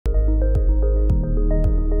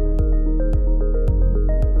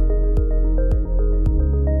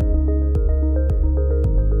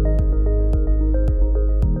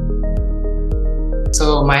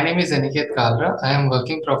my name is Aniket. I am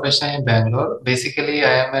working professional in Bangalore. Basically,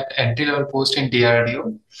 I am at entry level post in DRDO,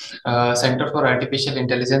 Center for Artificial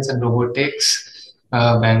Intelligence and Robotics,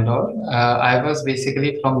 Bangalore. I was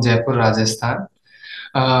basically from Jaipur, Rajasthan.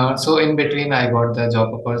 So in between, I got the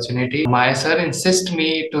job opportunity. My sir insist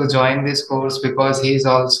me to join this course because he's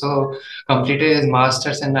also completed his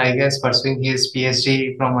masters and I guess pursuing his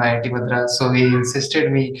PhD from IIT Madras. So he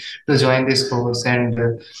insisted me to join this course,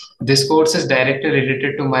 and this course is directly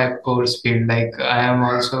related to my course field. Like I am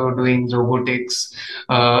also doing robotics,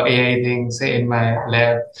 AI things in my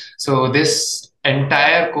lab. So this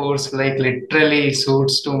entire course like literally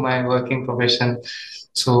suits to my working profession,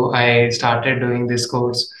 so I started doing this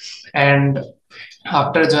course. And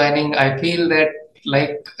after joining, I feel that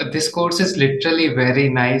like this course is literally very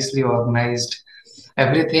nicely organized.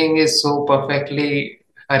 Everything is so perfectly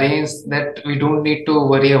arranged that we don't need to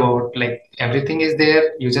worry about, like everything is there.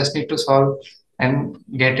 You just need to solve and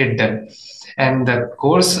get it done. And the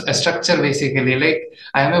course structure basically, like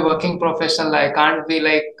I am a working professional, I can't be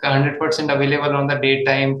like 100% available on the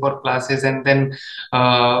daytime for classes and then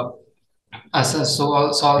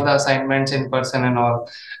solve the assignments in person and all,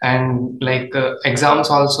 and like exams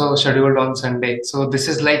also scheduled on Sunday, so this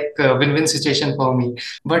is like a win-win situation for me.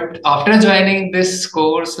 But after joining this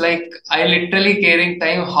course, like I literally caring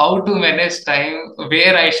time how to manage time,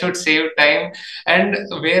 where I should save time, and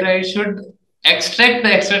where I should extract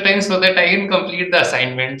the extra time so that I can complete the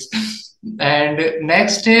assignments. And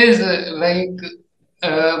next is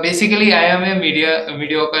basically, I am a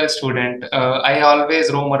mediocre student. I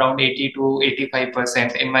always roam around 80 to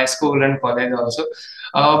 85% in my school and college also.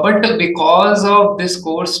 But because of this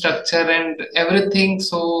course structure and everything,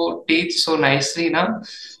 so teach so nicely now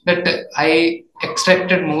that I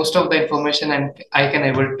extracted most of the information and I can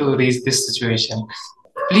able to reach this situation.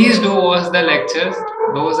 Please do watch the lectures.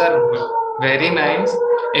 Those are very nice.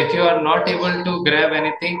 If you are not able to grab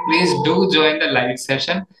anything, please do join the live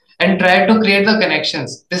session and try to create the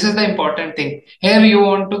connections. This is the important thing. Here you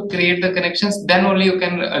want to create the connections, then only you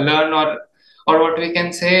can learn, or what we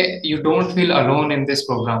can say, you don't feel alone in this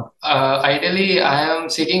program. Ideally, I am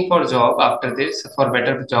seeking for job after this for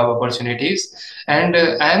better job opportunities, and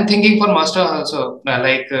I am thinking for master also.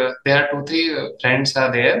 There are two three friends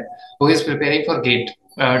are there who is preparing for GATE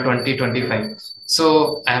 2025.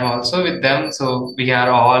 So I'm also with them. So we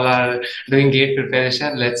are all are doing GATE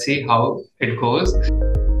preparation. Let's see how it goes.